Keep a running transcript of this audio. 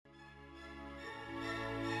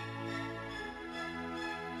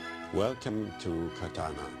Welcome to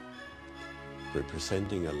Qatana.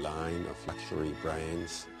 Representing a line of luxury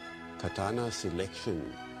brands, Qatana's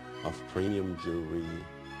selection of premium jewelry,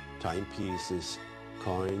 timepieces,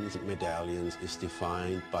 coins, and medallions is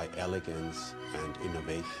defined by elegance and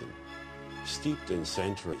innovation, steeped in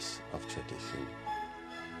centuries of tradition.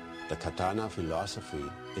 The Qatana philosophy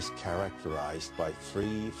is characterized by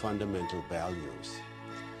three fundamental values: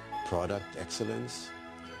 product excellence,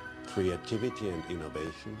 creativity and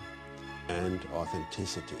innovation, and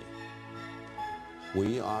authenticity.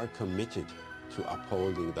 We are committed to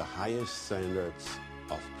upholding the highest standards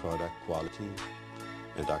of product quality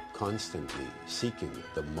and are constantly seeking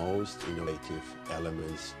the most innovative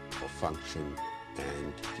elements of function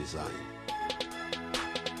and design.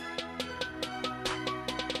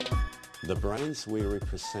 The brands we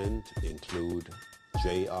represent include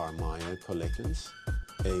G.R.Mayer Collections,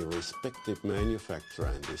 a respected manufacturer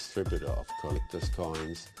and distributor of collector's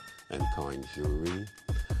coins and coin jewelry;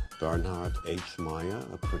 Bernhard H. Meyer,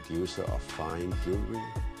 a producer of fine jewelry,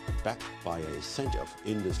 backed by a center of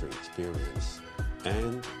industry experience;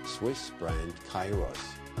 and Swiss brand Chairos,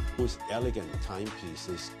 whose elegant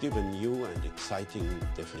timepieces give a new and exciting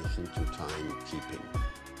definition to timekeeping.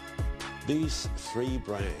 These three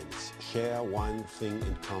brands share one thing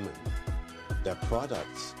in common: their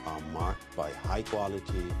products are marked by high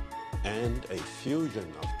quality and a fusion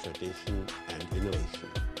of tradition and innovation.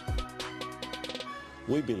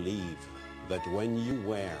 We believe that when you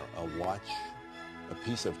wear a watch, a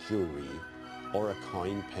piece of jewelry, or a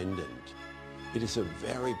coin pendant, it is a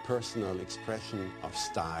very personal expression of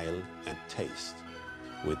style and taste.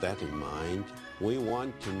 With that in mind, we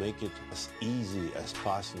want to make it as easy as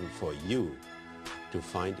possible for you to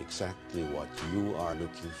find exactly what you are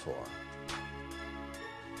looking for.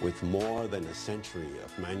 With more than a century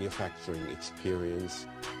of manufacturing experience,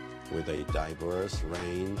 with a diverse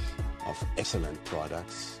range of excellent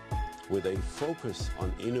products, with a focus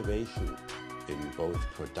on innovation in both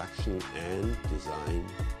production and design,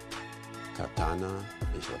 Qatana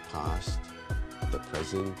is the past, the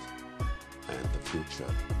present, and the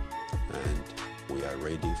future, and we are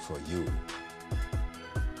ready for you.